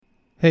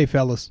Hey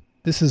fellas,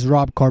 this is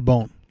Rob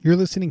Carbone. You're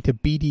listening to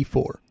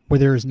BD4, where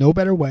there is no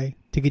better way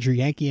to get your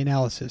Yankee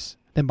analysis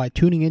than by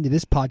tuning into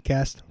this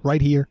podcast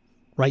right here,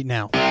 right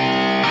now.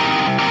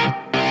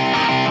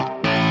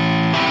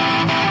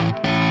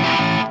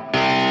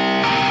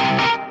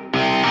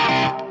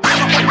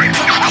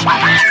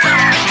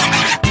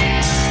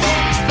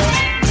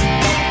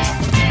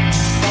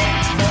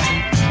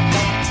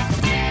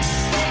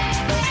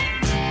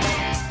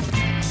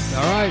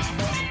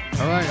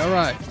 All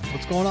right.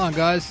 What's going on,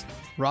 guys?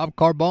 Rob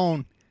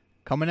Carbone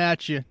coming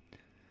at you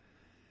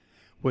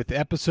with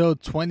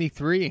episode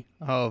 23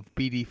 of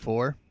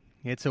BD4.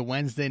 It's a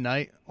Wednesday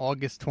night,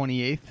 August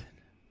 28th,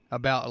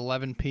 about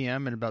 11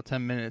 p.m. in about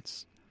 10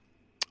 minutes.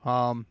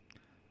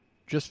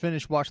 Just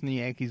finished watching the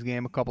Yankees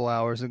game a couple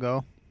hours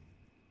ago.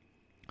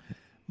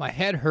 My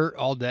head hurt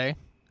all day.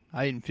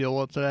 I didn't feel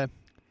well today.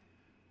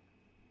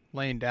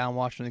 Laying down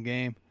watching the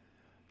game.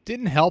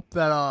 Didn't help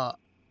that I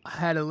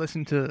had to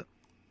listen to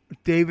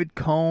David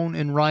Cone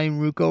and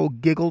Ryan Ruocco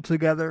giggle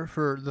together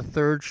for the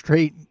third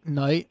straight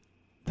night.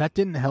 That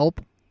didn't help.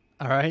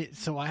 All right,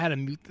 so I had to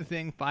mute the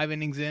thing 5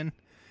 innings in.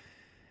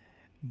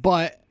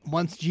 But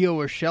once Gio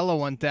Urshela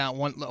went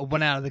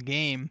out of the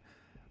game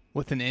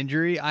with an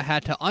injury, I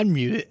had to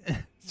unmute it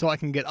so I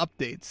can get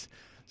updates.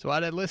 So I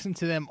had to listen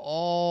to them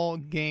all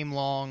game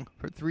long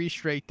for 3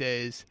 straight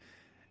days.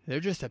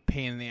 They're just a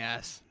pain in the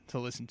ass to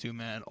listen to,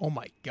 man. Oh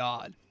my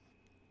God.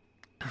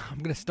 I'm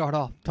gonna start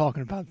off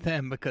talking about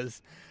them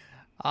because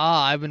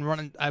I've been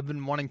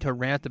wanting to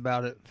rant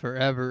about it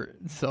forever.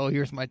 So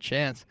here's my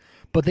chance.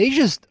 But they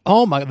just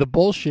the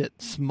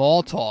bullshit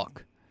small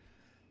talk.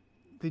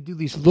 They do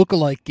these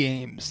lookalike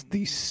games.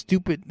 They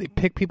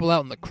pick people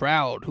out in the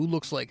crowd who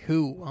looks like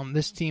who on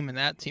this team and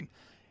that team,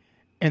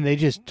 and they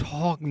just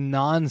talk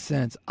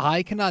nonsense.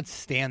 I cannot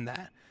stand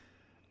that.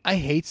 I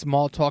hate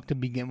small talk to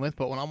begin with,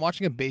 but when I'm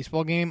watching a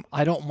baseball game,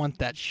 I don't want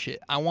that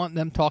shit. I want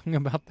them talking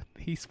about the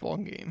baseball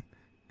game.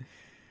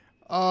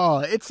 Oh,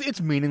 it's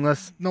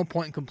meaningless. No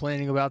point in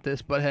complaining about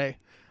this, but hey,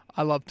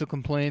 I love to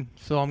complain,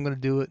 so I'm going to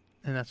do it,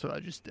 and that's what I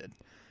just did.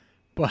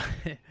 But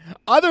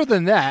other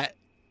than that,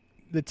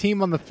 the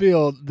team on the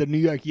field, the New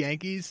York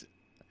Yankees,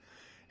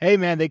 hey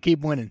man, they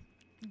keep winning.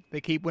 They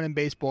keep winning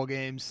baseball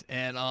games,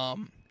 and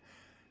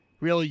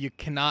really you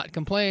cannot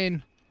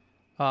complain.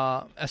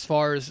 As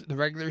far as the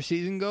regular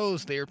season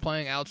goes, they are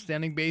playing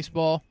outstanding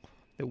baseball.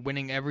 They're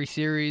winning every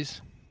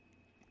series.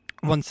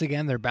 Once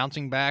again, they're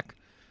bouncing back.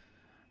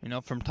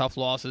 From tough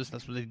losses.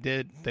 That's what they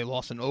did. They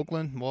lost in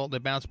Oakland. Well, they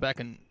bounced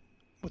back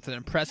with an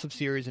impressive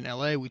series in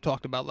L.A. We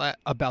talked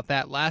about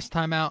that last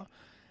time out.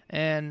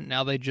 And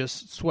now they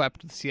just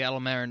swept the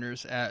Seattle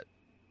Mariners at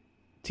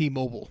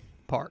T-Mobile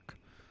Park.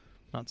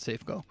 Not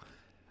Safeco.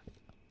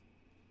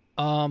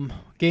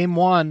 Game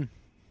 1,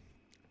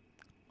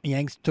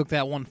 Yanks took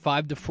that one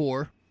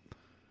 5-4.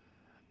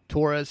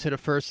 Torres hit a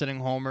first-inning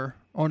homer.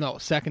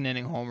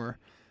 Second-inning homer.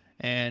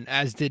 And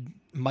as did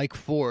Mike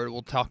Ford.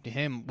 We'll talk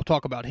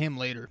about him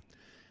later.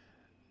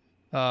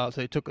 So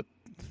they took I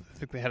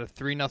think they had a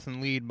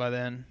 3-0 lead by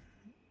then.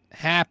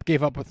 Happ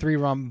gave up a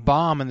 3-run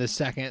bomb in the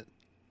second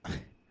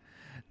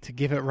to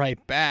give it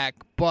right back.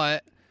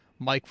 But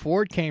Mike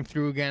Ford came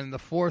through again in the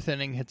 4th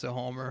inning, hits a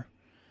homer.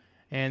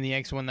 And the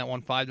Yanks win that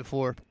one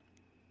 5-4.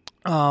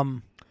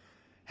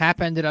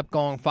 Happ ended up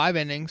going 5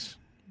 innings,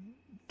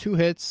 2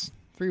 hits,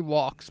 3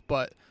 walks,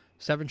 but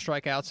 7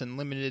 strikeouts and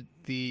limited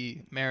the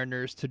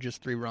Mariners to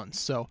just 3 runs.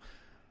 So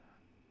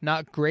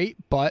not great,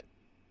 but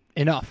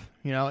enough.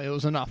 It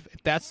was enough.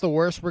 If that's the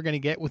worst we're going to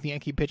get with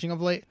Yankee pitching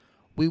of late,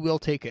 we will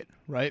take it,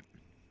 right?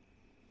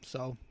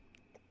 So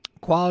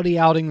quality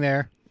outing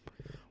there.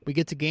 We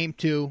get to game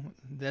 2.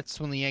 That's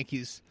when the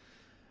Yankees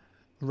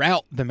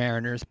rout the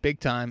Mariners big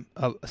time.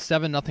 A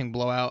 7-0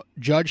 blowout.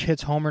 Judge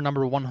hits homer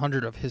number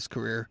 100 of his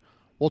career.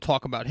 We'll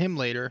talk about him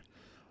later.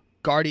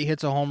 Gardy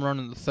hits a home run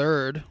in the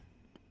 3rd.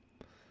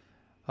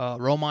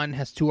 Romine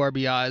has 2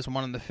 RBIs,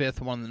 one in the 5th,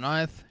 one in the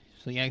 9th.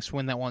 So the Yanks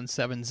win that one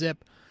 7-0.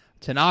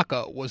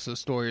 Tanaka was the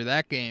story of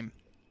that game.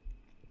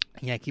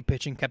 Yankee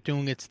pitching kept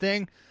doing its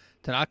thing.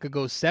 Tanaka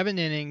goes 7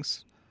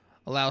 innings,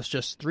 allows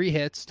just 3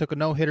 hits, took a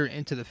no-hitter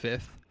into the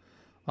 5th.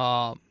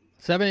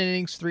 7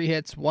 innings, 3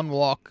 hits, 1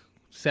 walk,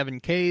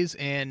 7 Ks,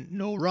 and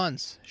no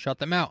runs. Shut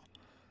them out.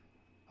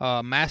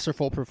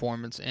 Masterful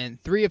performance.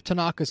 And 3 of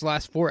Tanaka's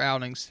last 4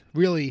 outings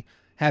really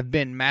have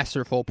been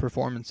masterful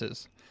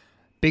performances.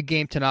 Big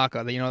game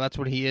Tanaka, that's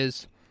what he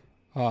is.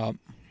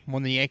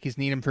 When the Yankees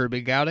need him for a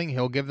big outing,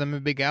 he'll give them a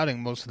big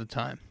outing most of the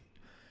time.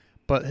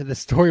 But the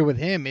story with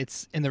him,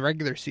 it's in the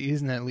regular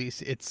season at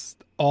least, it's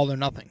all or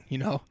nothing,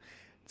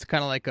 It's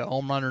kind of like a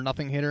home run or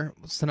nothing hitter.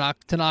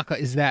 Tanaka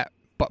is that,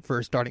 but for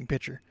a starting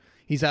pitcher.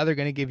 He's either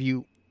going to give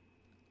you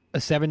a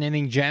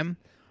 7-inning gem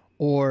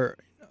or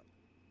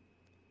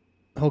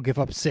he'll give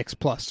up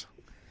 6+.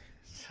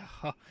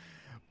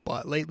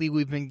 But lately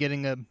we've been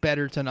getting a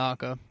better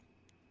Tanaka.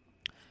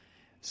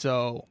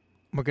 So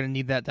we're going to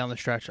need that down the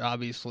stretch,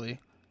 obviously.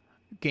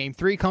 Game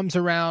 3 comes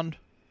around.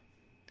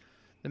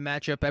 The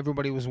matchup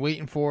everybody was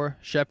waiting for,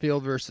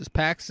 Sheffield versus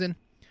Paxton.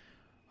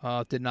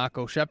 Did not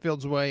go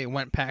Sheffield's way. It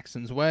went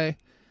Paxton's way.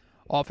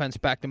 Offense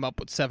backed him up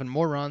with 7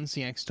 more runs.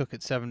 The Yanks took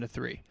it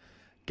 7-3.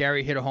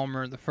 Gary hit a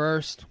homer in the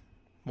first.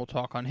 We'll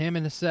talk on him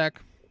in a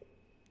sec.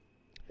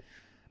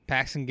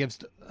 Paxton gives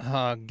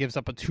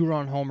up a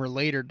 2-run homer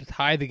later to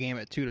tie the game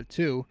at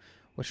 2-2,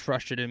 which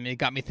frustrated me. It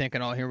got me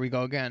thinking, oh, here we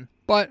go again.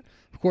 But,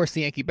 of course,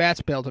 the Yankee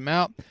bats bailed him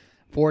out.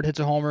 Ford hits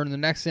a homer in the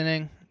next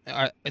inning,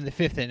 in the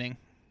 5th inning.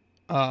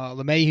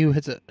 LeMahieu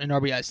hits an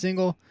RBI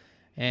single,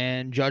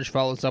 and Judge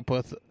follows up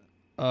with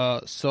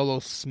a solo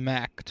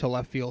smack to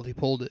left field. He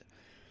pulled it.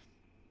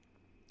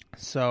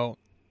 So,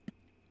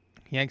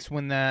 Yanks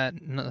win that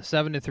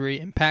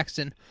 7-3, and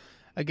Paxton,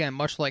 again,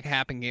 much like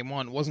happened Game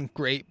 1, wasn't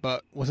great,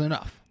 but was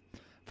enough.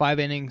 5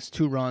 innings,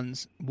 2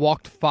 runs,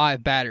 walked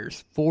 5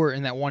 batters, 4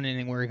 in that 1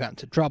 inning where he got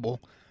into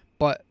trouble.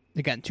 But,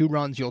 again, 2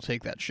 runs, you'll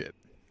take that shit.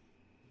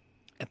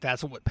 If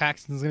that's what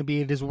Paxton's going to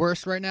be at his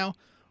worst right now,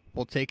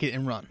 we'll take it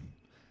and run.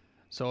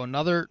 So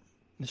the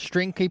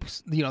string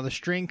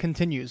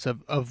continues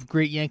of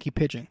great Yankee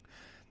pitching.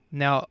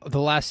 Now,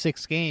 the last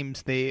 6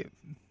 games, the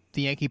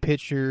Yankee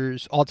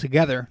pitchers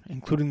altogether,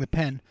 including the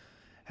pen,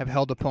 have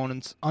held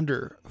opponents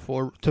under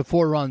 4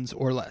 runs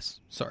or less.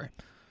 So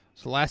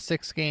the last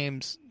 6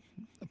 games,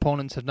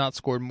 opponents have not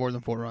scored more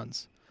than 4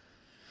 runs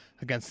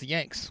against the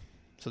Yanks.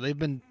 So they've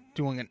been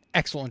doing an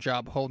excellent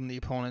job holding the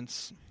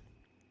opponents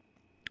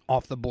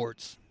off the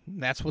boards.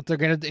 That's what they're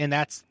gonna do, and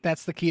that's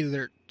the key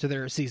to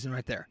their season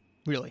right there.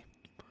 Really.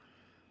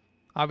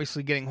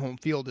 Obviously, getting home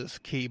field is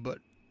key, but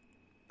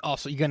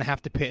also you're gonna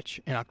have to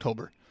pitch in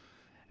October.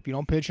 If you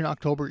don't pitch in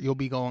October, you'll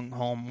be going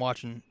home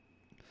watching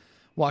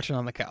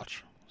on the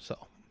couch.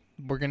 So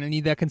we're going to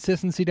need that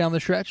consistency down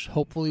the stretch.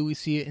 Hopefully we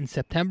see it in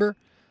September.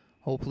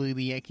 Hopefully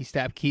the Yankee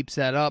staff keeps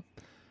that up.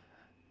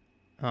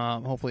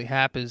 Hopefully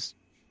Happ is...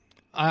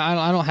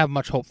 I don't have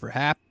much hope for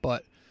Happ,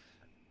 but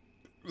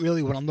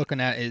really what I'm looking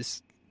at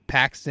is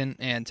Paxton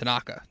and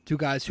Tanaka. 2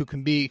 guys who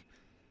can be,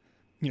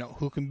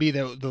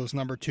 those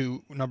number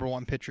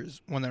 1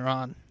 pitchers when they're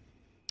on.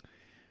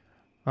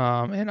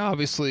 And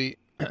obviously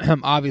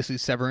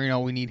Severino,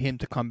 we need him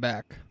to come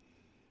back.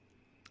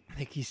 I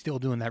think he's still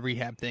doing that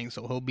rehab thing,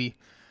 so he'll be,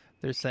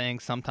 they're saying,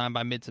 sometime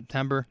by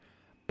mid-September.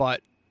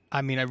 But,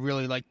 I mean, I'd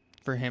really like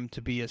for him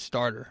to be a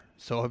starter.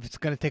 So if it's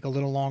going to take a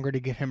little longer to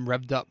get him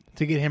revved up,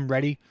 to get him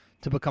ready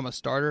to become a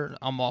starter,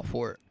 I'm all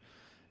for it.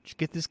 Just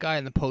get this guy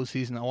in the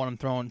postseason. I want him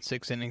throwing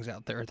 6 innings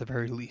out there at the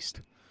very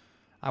least.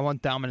 I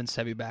want dominant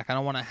Sevy back. I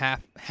don't want a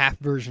half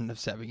version of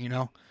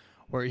Sevy,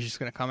 where he's just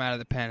going to come out of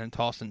the pen and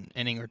toss an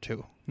inning or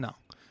 2. No.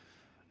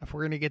 If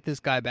we're going to get this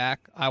guy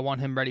back, I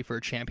want him ready for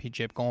a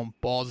championship, going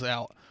balls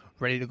out,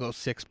 ready to go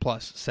 6+,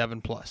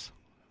 7+.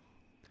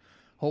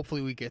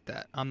 Hopefully we get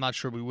that. I'm not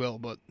sure we will,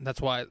 but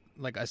that's why,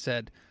 like I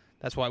said,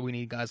 that's why we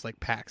need guys like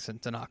Pax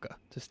and Tanaka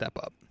to step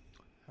up.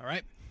 All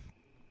right?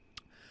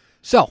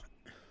 So,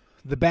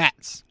 the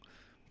bats.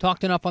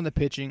 Talked enough on the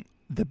pitching.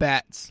 The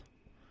bats.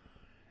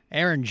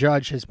 Aaron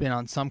Judge has been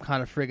on some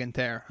kind of friggin'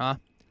 tear, huh?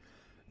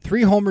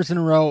 3 homers in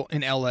a row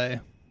in L.A.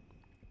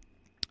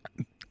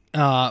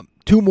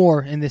 2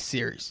 more in this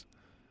series.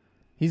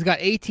 He's got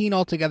 18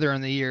 altogether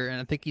in the year, and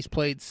I think he's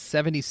played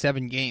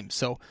 77 games.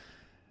 So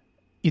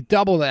you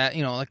double that,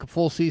 like a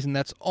full season,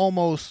 that's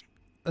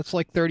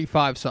like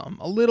 35-something.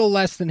 A little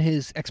less than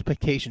his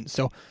expectations.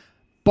 So,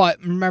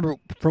 but remember,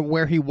 from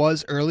where he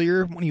was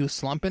earlier when he was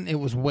slumping, it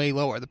was way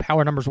lower. The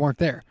power numbers weren't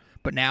there.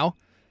 But now,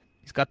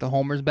 he's got the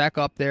homers back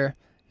up there.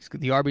 He's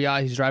got the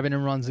RBI. He's driving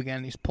in runs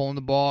again. He's pulling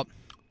the ball.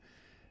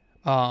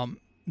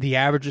 The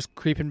average is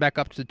creeping back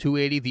up to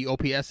 280. The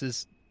OPS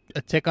is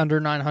a tick under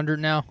 900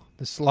 now.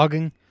 The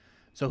slugging.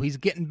 So he's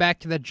getting back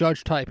to that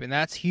Judge type, and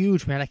that's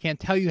huge, man. I can't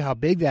tell you how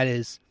big that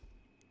is,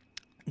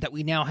 that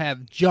we now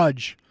have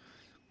Judge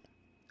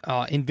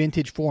in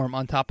vintage form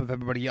on top of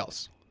everybody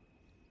else.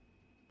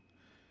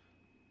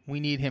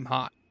 We need him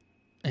hot,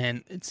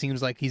 and it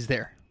seems like he's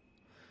there.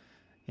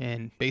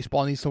 And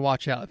baseball needs to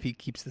watch out if he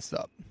keeps this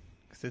up,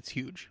 because it's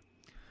huge.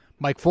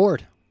 Mike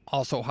Ford,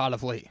 also hot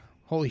of late.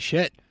 Holy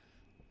shit.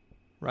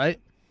 Right?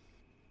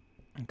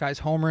 The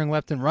guy's homering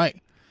left and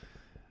right.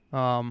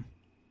 And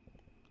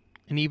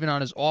even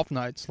on his off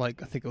nights,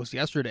 like I think it was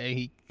yesterday,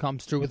 he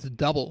comes through with a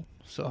double.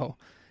 So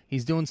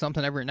he's doing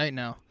something every night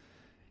now.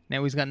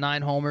 Now he's got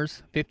 9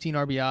 homers, 15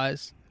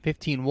 RBIs,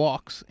 15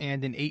 walks,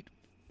 and an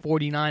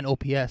 849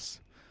 OPS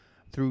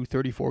through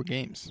 34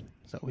 games.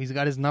 So he's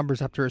got his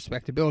numbers up to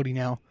respectability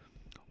now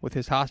with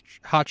his hot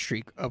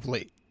streak of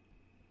late.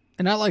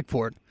 And I like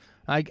Ford.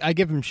 I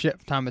give him shit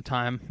from time to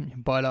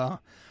time, but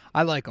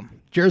I like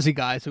him. Jersey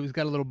guy, so he's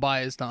got a little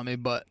bias on me,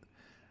 but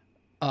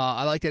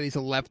I like that he's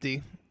a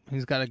lefty.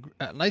 He's got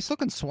a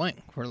nice-looking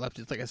swing for a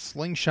lefty. It's like a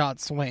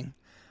slingshot swing.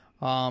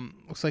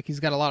 Looks like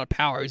he's got a lot of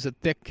power. He's a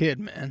thick kid,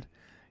 man.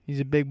 He's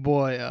a big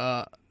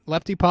boy.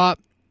 Lefty pop.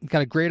 He's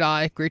got a great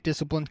eye, great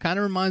discipline. Kind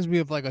of reminds me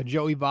of like a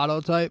Joey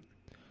Votto type.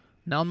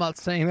 Now, I'm not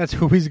saying that's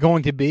who he's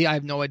going to be. I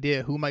have no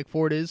idea who Mike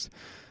Ford is.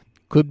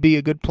 Could be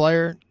a good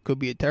player. Could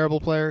be a terrible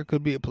player.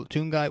 Could be a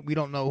platoon guy. We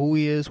don't know who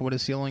he is, what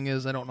his ceiling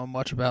is. I don't know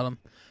much about him.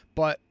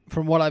 But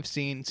from what I've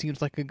seen,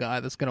 seems like a guy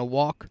that's going to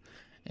walk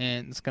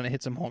and it's going to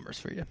hit some homers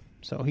for you.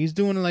 So he's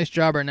doing a nice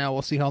job right now.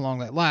 We'll see how long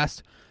that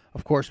lasts.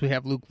 Of course, we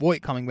have Luke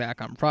Voit coming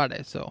back on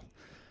Friday, so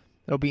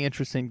it'll be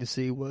interesting to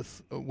see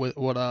with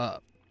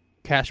what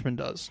Cashman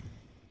does.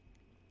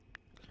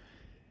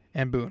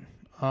 And Boone.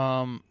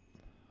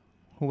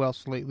 Who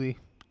else lately?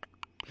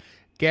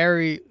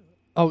 Gary.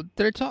 Oh,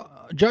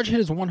 Judge hit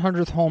his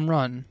 100th home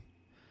run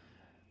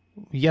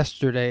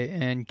yesterday,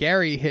 and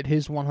Gary hit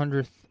his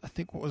 100th, I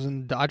think, what was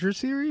in the Dodgers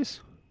series?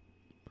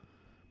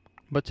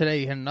 But today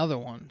he hit another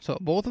one. So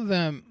both of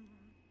them,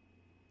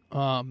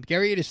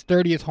 Gary hit his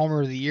 30th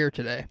homer of the year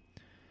today.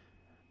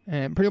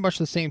 And pretty much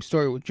the same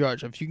story with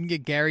Judge. If you can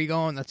get Gary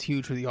going, that's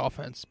huge for the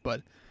offense.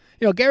 But,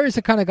 Gary's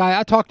the kind of guy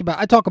I talk about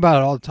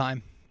it all the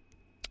time.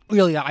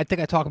 Really, I think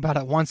I talk about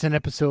it once an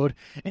episode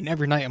and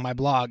every night on my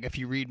blog if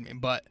you read me.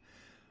 But,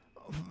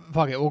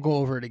 fuck it, we'll go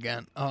over it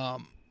again.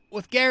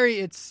 With Gary,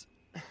 it's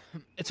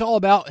all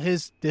about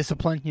his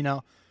discipline,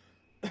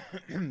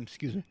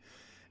 Excuse me.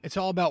 It's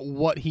all about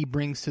what he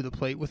brings to the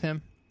plate with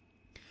him.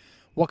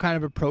 What kind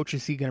of approach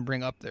is he going to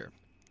bring up there?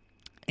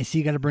 Is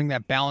he going to bring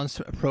that balanced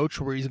approach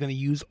where he's going to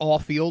use all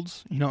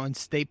fields, and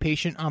stay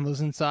patient on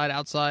those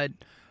inside-outside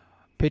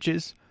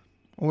pitches?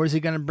 Or is he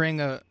going to bring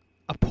a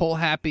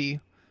pull-happy,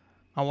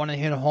 I want to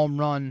hit a home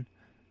run,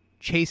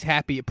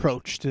 chase-happy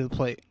approach to the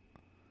plate?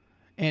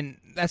 And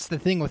that's the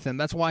thing with him.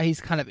 That's why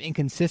he's kind of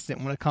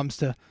inconsistent when it comes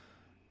to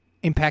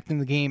impacting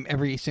the game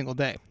every single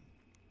day.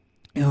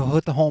 He'll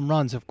hit the home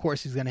runs. Of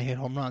course he's going to hit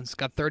home runs. He's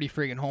got 30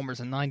 friggin' homers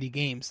in 90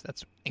 games.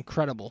 That's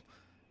incredible.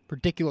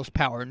 Ridiculous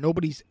power.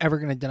 Nobody's ever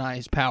going to deny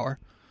his power.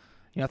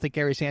 I think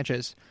Gary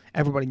Sanchez,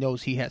 everybody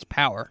knows he has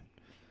power.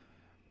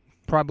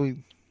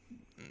 Probably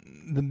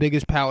the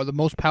biggest power, the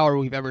most power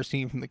we've ever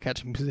seen from the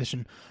catching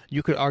position.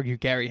 You could argue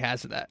Gary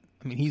has that.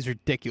 I mean, he's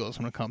ridiculous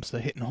when it comes to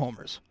hitting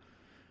homers.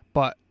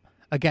 But,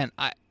 again,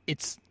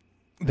 it's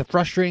the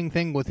frustrating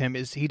thing with him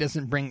is he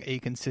doesn't bring a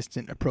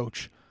consistent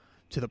approach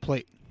to the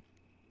plate.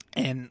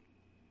 And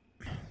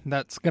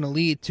that's going to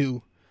lead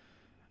to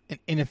an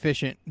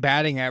inefficient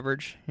batting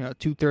average,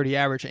 230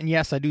 average. And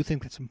yes, I do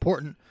think that's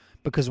important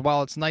because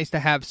while it's nice to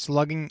have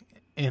slugging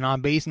and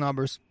on-base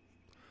numbers,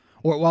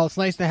 or while it's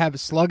nice to have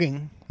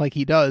slugging like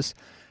he does,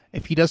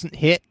 if he doesn't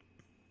hit,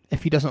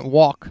 if he doesn't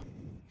walk,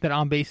 then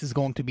on-base is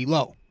going to be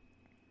low.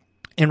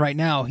 And right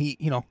now, he,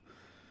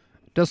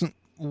 doesn't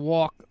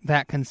walk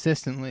that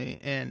consistently,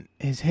 and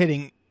his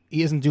hitting,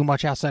 he doesn't do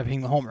much outside of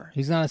hitting the homer.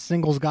 He's not a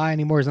singles guy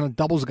anymore. He's not a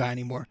doubles guy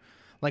anymore,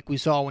 like we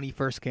saw when he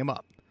first came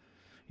up.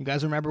 You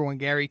guys remember when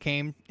Gary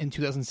came in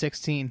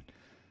 2016,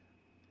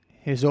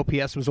 his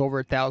OPS was over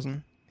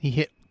 1,000. He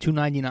hit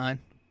 299.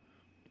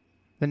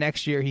 The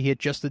next year, he hit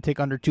just a tick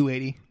under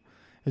 280.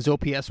 His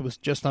OPS was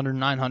just under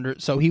 900.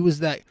 So he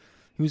was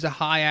a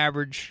high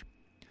average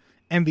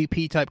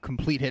MVP type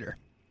complete hitter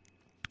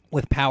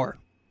with power.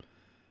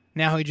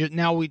 Now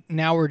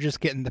we're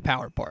just getting the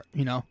power part,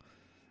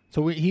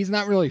 So he's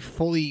not really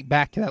fully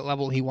back to that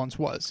level he once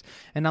was.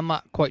 And I'm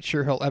not quite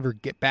sure he'll ever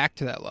get back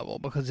to that level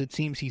because it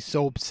seems he's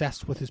so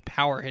obsessed with his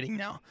power hitting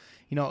now.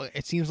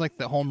 It seems like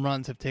the home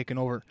runs have taken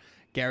over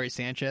Gary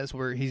Sanchez,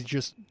 where he's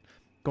just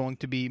going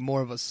to be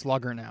more of a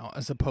slugger now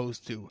as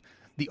opposed to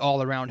the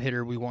all-around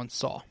hitter we once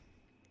saw.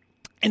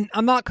 And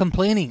I'm not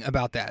complaining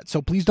about that,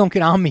 so please don't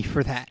get on me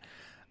for that.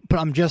 But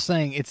I'm just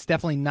saying it's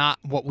definitely not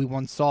what we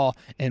once saw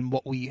and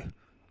what we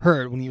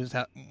heard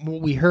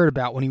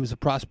about when he was a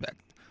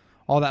prospect.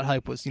 All that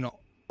hype was,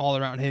 all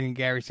around hitting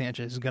Gary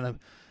Sanchez is going to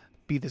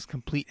be this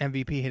complete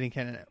MVP hitting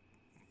candidate.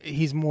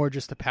 He's more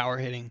just a power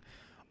hitting,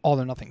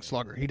 all or nothing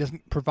slugger. He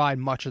doesn't provide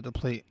much at the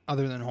plate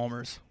other than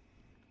homers.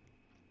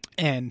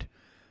 And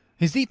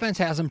his defense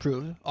has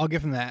improved. I'll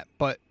give him that,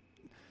 but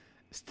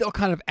still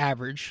kind of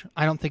average.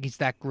 I don't think he's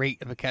that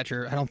great of a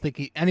catcher. I don't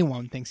think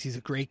anyone thinks he's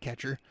a great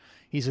catcher.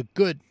 He's a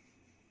good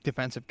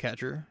defensive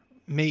catcher,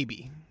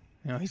 maybe.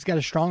 He's got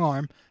a strong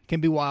arm, can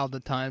be wild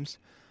at times.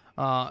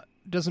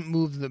 Doesn't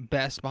move the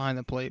best behind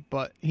the plate,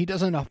 but he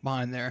does enough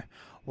behind there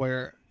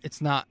where it's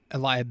not a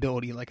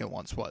liability like it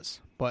once was.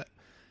 But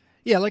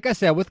yeah, like I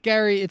said, with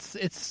Gary,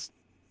 it's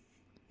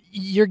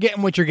you're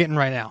getting what you're getting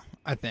right now,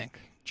 I think.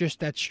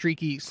 Just that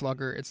streaky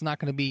slugger. It's not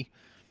going to be,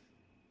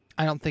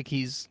 I don't think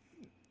he's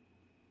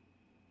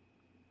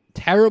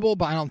terrible,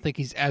 but I don't think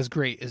he's as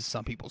great as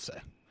some people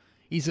say.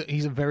 He's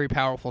a very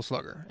powerful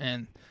slugger,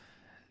 and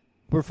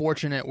we're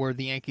fortunate where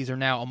the Yankees are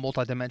now a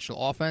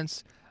multidimensional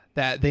offense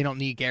that they don't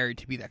need Gary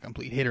to be that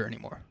complete hitter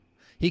anymore.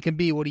 He can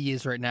be what he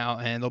is right now,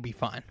 and they'll be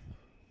fine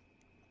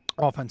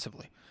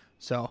offensively.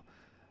 So,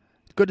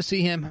 good to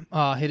see him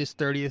hit his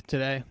 30th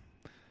today,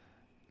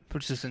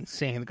 which is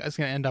insane. The guy's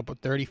going to end up with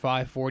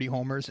 35, 40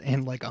 homers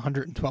in like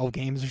 112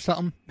 games or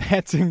something.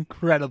 That's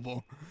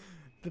incredible.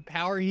 The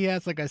power he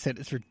has, like I said,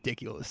 is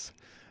ridiculous.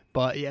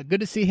 But, yeah,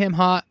 good to see him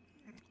hot.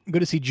 Good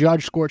to see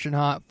Judge scorching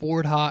hot,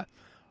 Ford hot.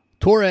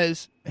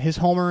 Torres, his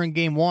homer in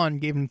Game 1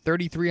 gave him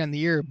 33 on the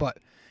year, but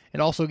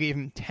it also gave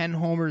him 10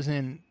 homers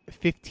in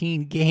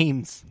 15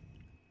 games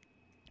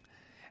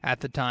at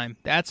the time.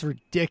 That's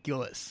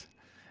ridiculous.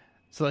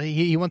 So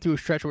he went through a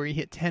stretch where he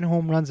hit 10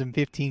 home runs in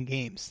 15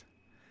 games.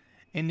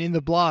 And in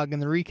the blog, in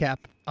the recap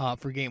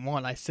for Game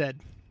 1, I said,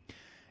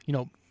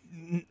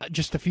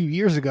 just a few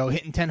years ago,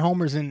 hitting 10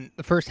 homers in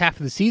the first half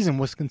of the season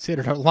was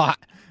considered a lot.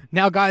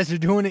 Now guys are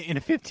doing it in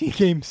a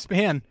 15-game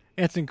span.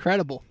 It's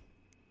incredible.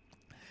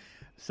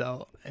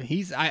 So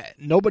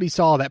nobody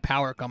saw that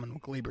power coming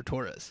with Gleyber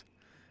Torres.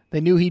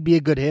 They knew he'd be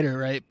a good hitter,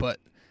 right? But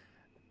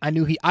I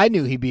knew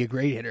he'd be a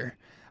great hitter.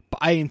 But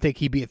I didn't think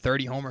he'd be a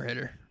 30-homer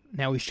hitter.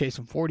 Now he's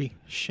chasing 40.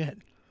 Shit.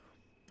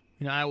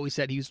 I always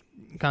said he's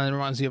kind of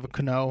reminds me of a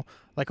Cano,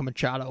 like a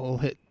Machado.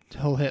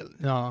 He'll hit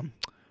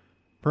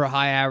for a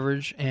high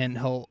average, and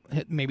he'll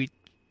hit maybe,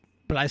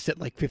 but I said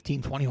like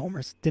 15, 20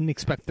 homers. Didn't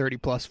expect 30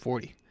 plus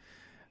 40.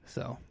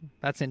 So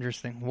that's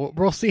interesting.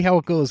 We'll see how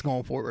it goes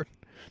going forward.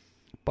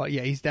 But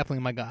yeah, he's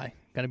definitely my guy.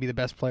 Going to be the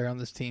best player on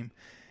this team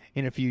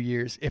in a few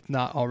years, if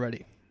not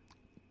already.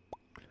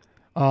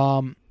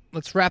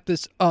 Let's wrap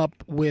this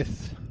up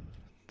with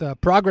the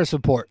progress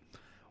report.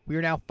 We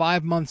are now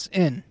 5 months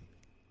in.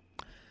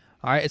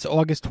 All right, it's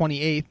August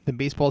 28th. The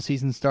baseball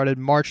season started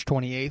March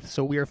 28th,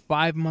 so we are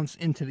 5 months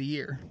into the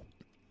year.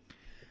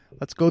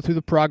 Let's go through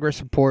the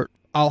progress report.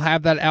 I'll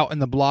have that out in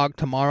the blog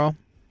tomorrow,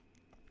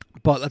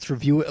 but let's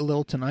review it a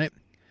little tonight.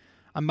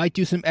 I might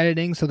do some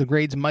editing, so the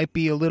grades might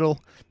be a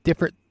little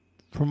different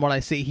from what I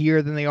say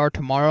here than they are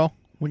tomorrow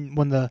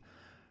when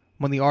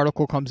the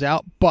article comes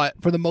out. But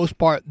for the most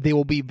part, they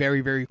will be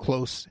very, very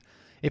close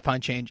if I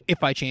change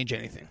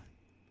anything.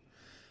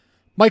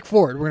 Mike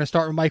Ford. We're going to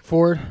start with Mike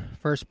Ford,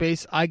 first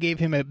base. I gave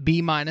him a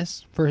B-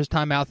 for his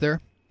time out there.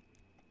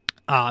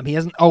 He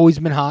hasn't always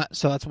been hot,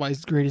 so that's why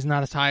his grade is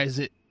not as high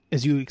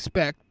as you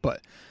expect.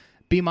 But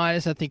B- I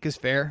think is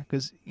fair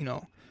because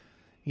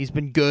he's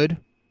been good.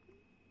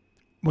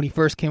 When he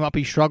first came up,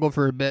 he struggled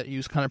for a bit. He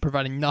was kind of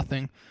providing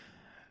nothing,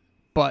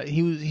 but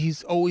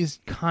he's always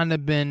kind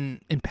of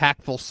been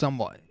impactful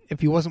somewhat.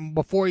 If he wasn't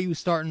before he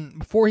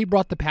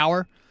brought the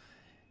power,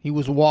 he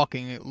was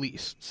walking at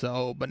least.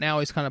 So, but now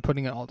he's kind of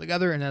putting it all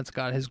together, and that's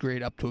got his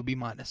grade up to a B-.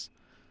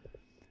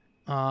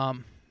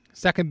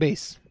 Second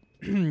base,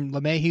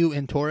 LeMahieu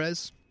and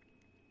Torres.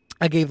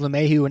 I gave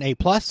LeMahieu an A+.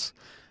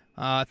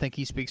 I think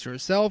he speaks for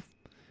himself.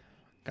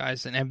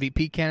 Guy's an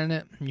MVP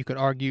candidate. You could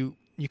argue,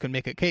 you can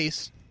make a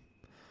case.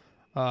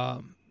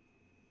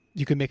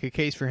 You can make a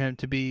case for him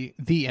to be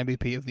the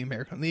MVP of the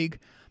American League.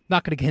 I'm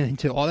not going to get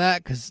into all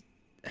that because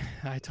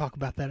I talk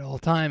about that all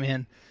the time,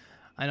 and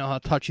I know how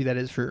touchy that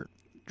is for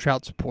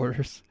Trout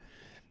supporters.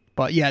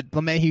 But yeah,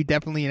 LeMahieu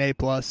definitely an A+.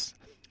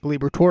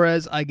 Gleyber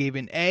Torres, I gave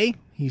an A.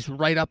 He's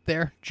right up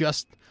there,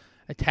 just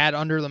a tad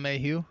under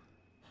LeMahieu.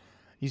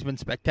 He's been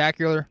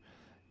spectacular,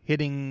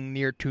 hitting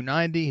near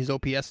 290. His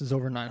OPS is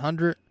over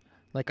 900.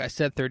 Like I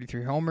said,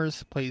 33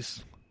 homers.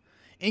 Plays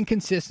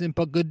inconsistent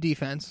but good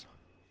defense.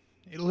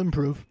 It'll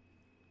improve.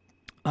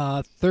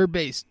 Third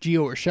base,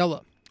 Gio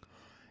Urshela.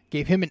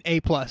 Gave him an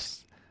A+.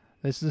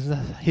 This is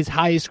his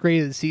highest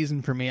grade of the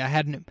season for me. I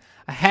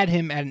had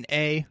him at an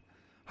A,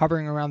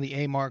 hovering around the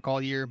A mark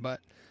all year, but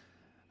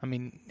I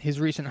mean, his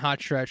recent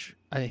hot stretch,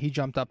 he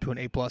jumped up to an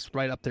A+,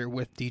 right up there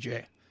with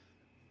DJ.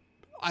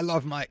 I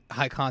love my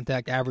high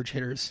contact average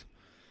hitters,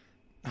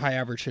 high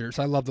average hitters.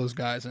 I love those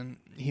guys, and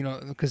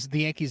because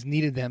the Yankees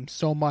needed them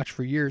so much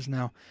for years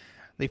now,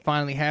 they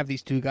finally have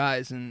these two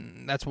guys,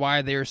 and that's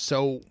why they're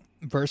so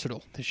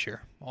versatile this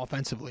year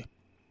offensively.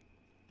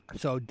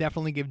 So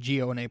definitely give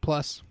Gio an A+.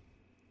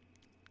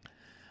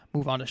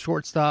 Move on to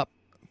shortstop,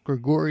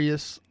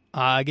 Gregorius.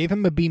 I gave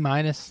him a B-.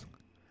 He's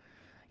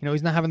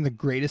not having the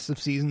greatest of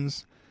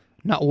seasons,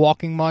 not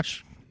walking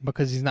much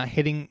because he's not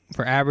hitting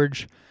for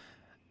average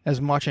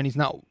as much, and he's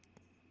not.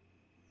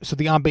 So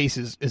the on base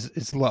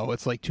is low.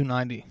 It's like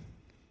 290.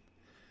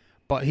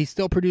 But he's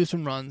still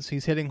producing runs.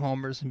 He's hitting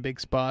homers in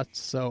big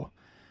spots. So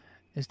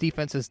his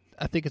defense is,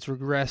 I think it's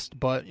regressed.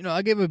 But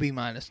I gave him a B-.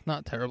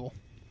 Not terrible,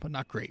 but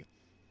not great.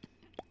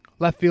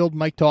 Left field,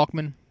 Mike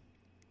Tauchman.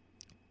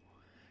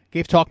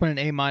 Gave Tauchman an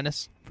A-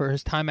 for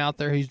his time out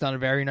there. He's done a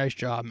very nice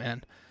job,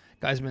 man.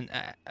 Guy's been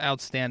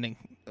outstanding.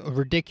 A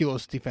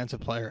ridiculous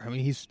defensive player. I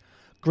mean, he's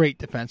great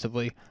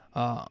defensively.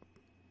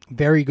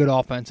 Very good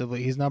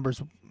offensively. His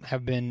numbers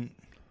have been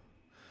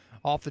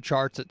off the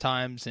charts at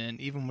times,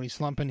 and even when he's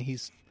slumping,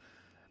 he's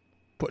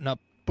putting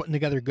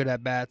together good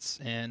at-bats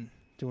and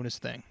doing his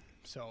thing.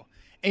 So,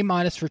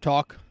 A- for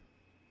Talk.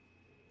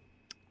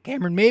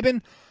 Cameron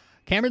Maybin.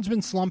 Cameron's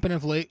been slumping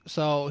of late,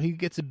 so he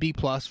gets a B+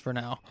 for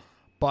now.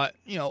 But,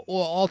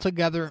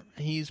 altogether,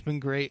 he's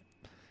been great.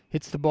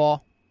 Hits the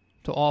ball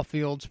to all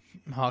fields.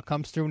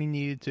 Comes through when he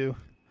needed to.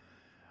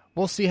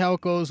 We'll see how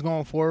it goes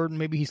going forward.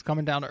 Maybe he's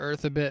coming down to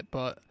earth a bit,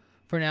 but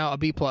for now, a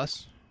B+.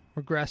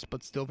 Regressed,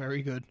 but still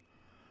very good.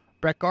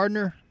 Brett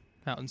Gardner,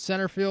 out in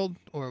center field,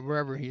 or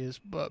wherever he is.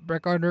 But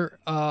Brett Gardner,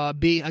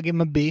 B. I give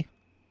him a B.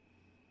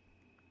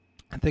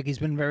 I think he's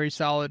been very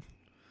solid.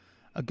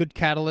 A good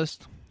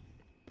catalyst.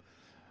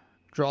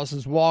 Draws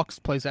his walks,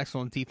 plays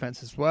excellent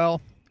defense as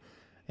well,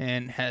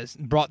 and has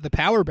brought the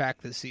power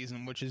back this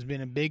season, which has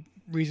been a big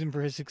reason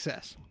for his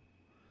success.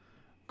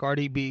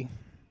 Gardy, B.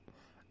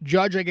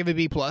 Judge, I give a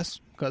B+,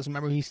 because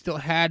remember, he still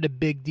had a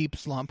big, deep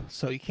slump,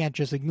 so you can't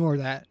just ignore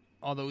that.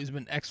 although he's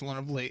been excellent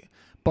of late.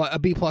 But a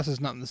B+ is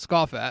nothing to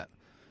scoff at.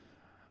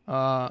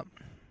 What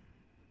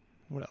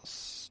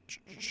else?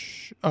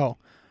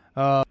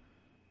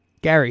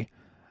 Gary.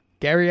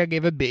 Gary, I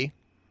gave a B.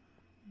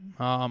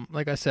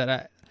 Like I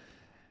said,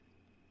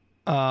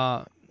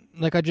 I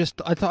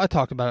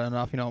talked about it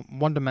enough.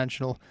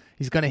 One-dimensional.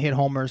 He's gonna hit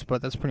homers,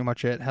 but that's pretty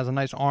much it. Has a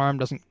nice arm.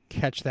 Doesn't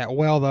catch that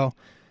well though.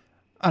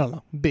 I don't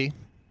know. B.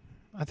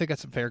 I think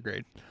that's a fair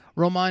grade.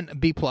 Romine,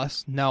 B+.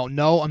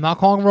 No, I'm not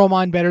calling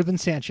Romine better than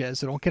Sanchez,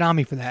 so don't get on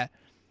me for that.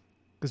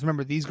 Because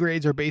remember, these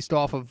grades are based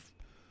off of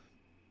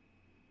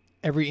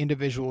every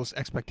individual's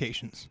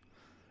expectations.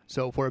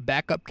 So for a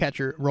backup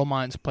catcher,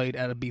 Romine's played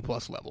at a B+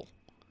 level.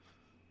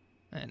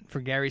 And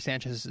for Gary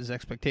Sanchez's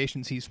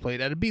expectations, he's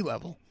played at a B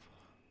level.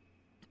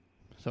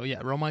 So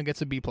yeah, Romine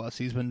gets a B+.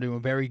 He's been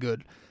doing very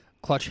good.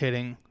 Clutch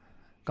hitting,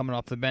 coming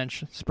off the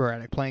bench,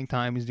 sporadic playing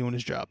time. He's doing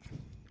his job.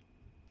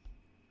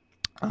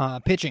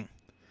 Pitching.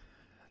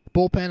 The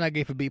bullpen, I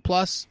gave a B+.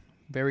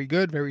 Very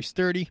good, very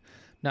sturdy.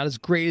 Not as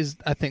great as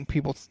I think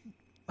people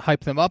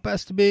hype them up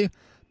as to be.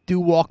 Do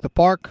walk the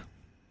park.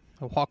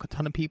 They walk a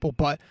ton of people,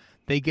 but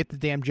they get the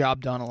damn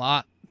job done a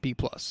lot. B+.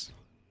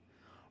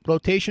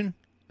 Rotation,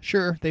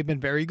 sure, they've been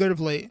very good of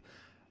late,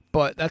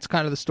 but that's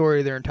kind of the story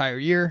of their entire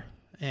year.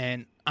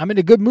 And I'm in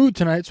a good mood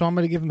tonight, so I'm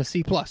going to give them a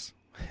C+.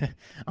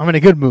 I'm in a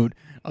good mood.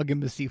 I'll give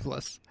them a C+.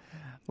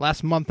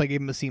 Last month I gave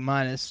them a C-,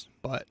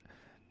 but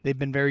they've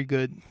been very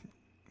good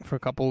for a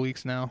couple of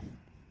weeks now.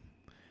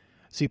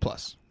 C+.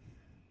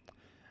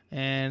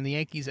 And the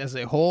Yankees as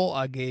a whole,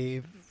 I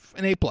gave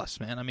an A+,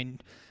 man. I mean,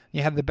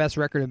 you have the best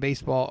record in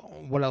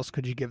baseball. What else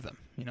could you give them,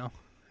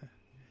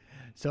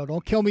 So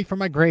don't kill me for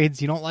my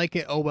grades. You don't like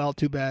it? Oh, well,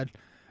 too bad.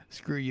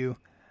 Screw you.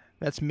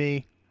 That's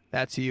me.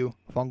 That's you.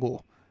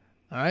 Fungal.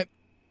 All right?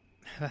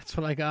 That's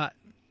what I got.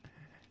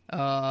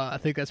 I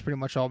think that's pretty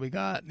much all we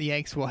got. The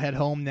Yanks will head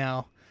home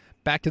now.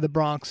 Back to the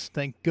Bronx.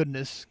 Thank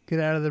goodness. Get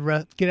out of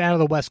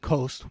the West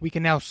Coast. We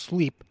can now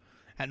sleep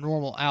at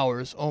normal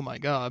hours. Oh, my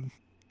God.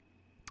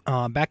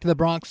 Back to the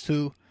Bronx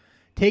to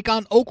take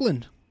on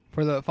Oakland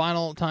for the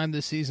final time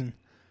this season.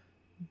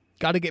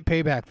 Got to get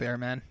payback there,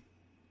 man.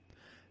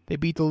 They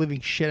beat the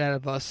living shit out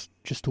of us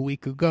just a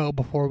week ago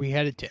before we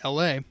headed to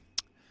L.A.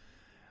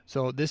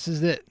 So this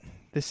is it.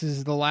 This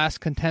is the last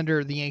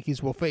contender the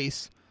Yankees will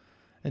face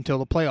until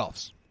the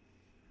playoffs.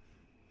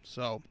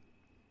 So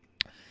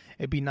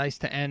it'd be nice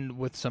to end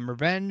with some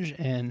revenge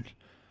and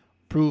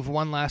prove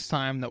one last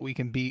time that we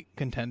can beat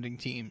contending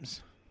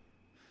teams,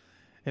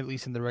 at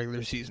least in the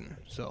regular season.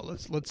 So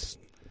let's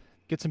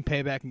get some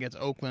payback against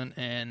Oakland,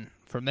 and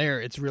from there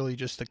it's really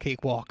just a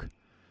cakewalk.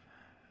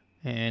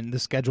 And the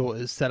schedule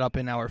is set up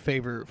in our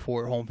favor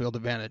for home field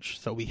advantage,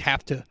 so we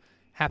have to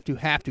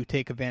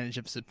take advantage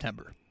of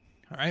September.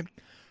 All right.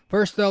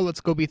 First, though,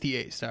 let's go beat the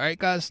A's. All right,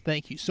 guys.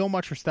 Thank you so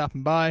much for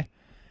stopping by,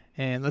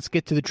 and let's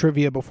get to the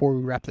trivia before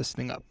we wrap this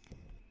thing up.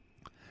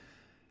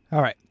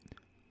 All right.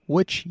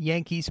 Which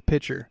Yankees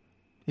pitcher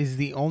is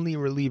the only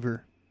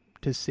reliever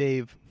to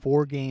save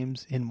 4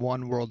 games in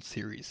one World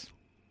Series?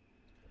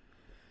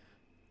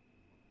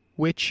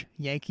 Which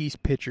Yankees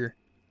pitcher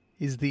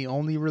is the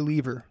only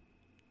reliever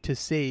to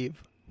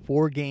save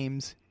 4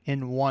 games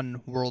in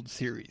one World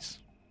Series?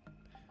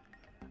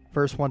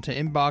 First one to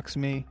inbox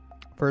me,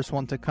 first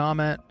one to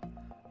comment,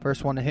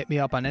 first one to hit me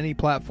up on any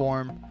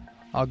platform,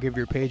 I'll give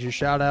your page a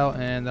shout out,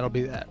 and that'll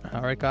be that.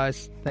 All right,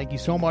 guys. Thank you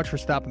so much for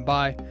stopping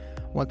by.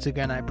 Once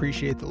again, I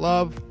appreciate the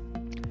love.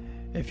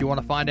 If you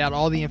want to find out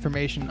all the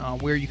information on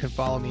where you can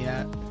follow me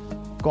at,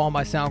 go on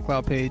my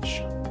SoundCloud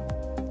page,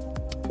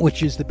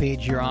 which is the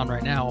page you're on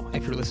right now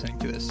if you're listening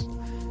to this.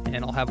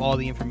 And I'll have all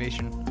the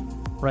information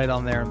right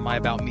on there in my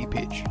About Me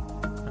page.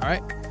 All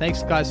right?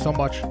 Thanks, guys, so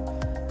much.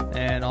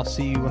 And I'll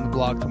see you on the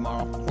blog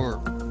tomorrow.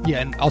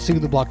 And I'll see you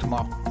on the blog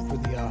tomorrow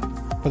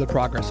for the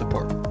progress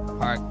report. All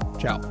right.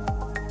 Ciao.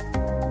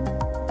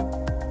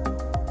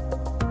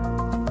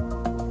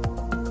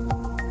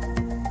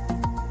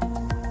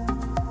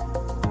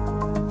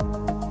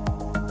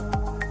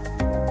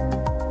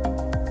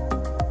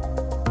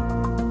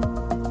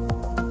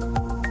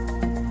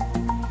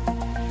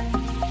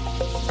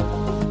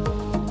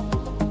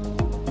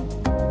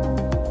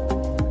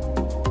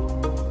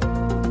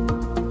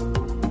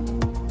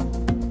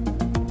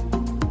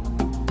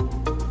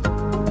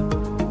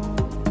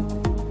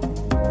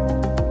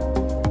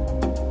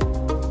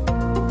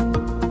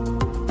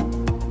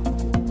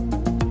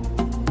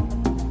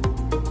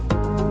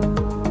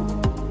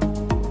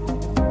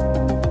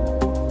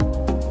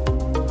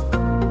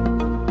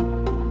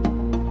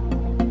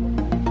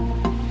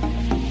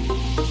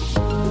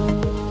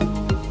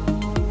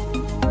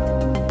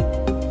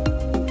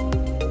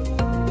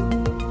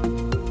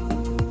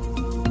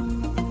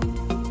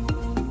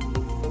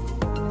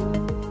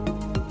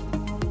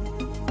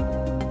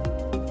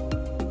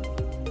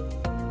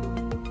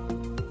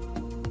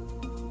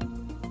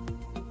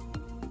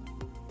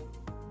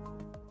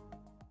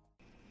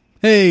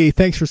 Hey,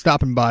 thanks for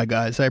stopping by,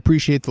 guys. I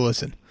appreciate the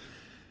listen.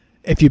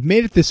 If you've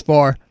made it this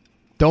far,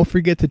 don't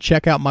forget to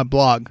check out my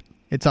blog.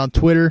 It's on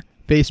Twitter,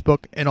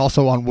 Facebook, and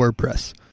also on WordPress.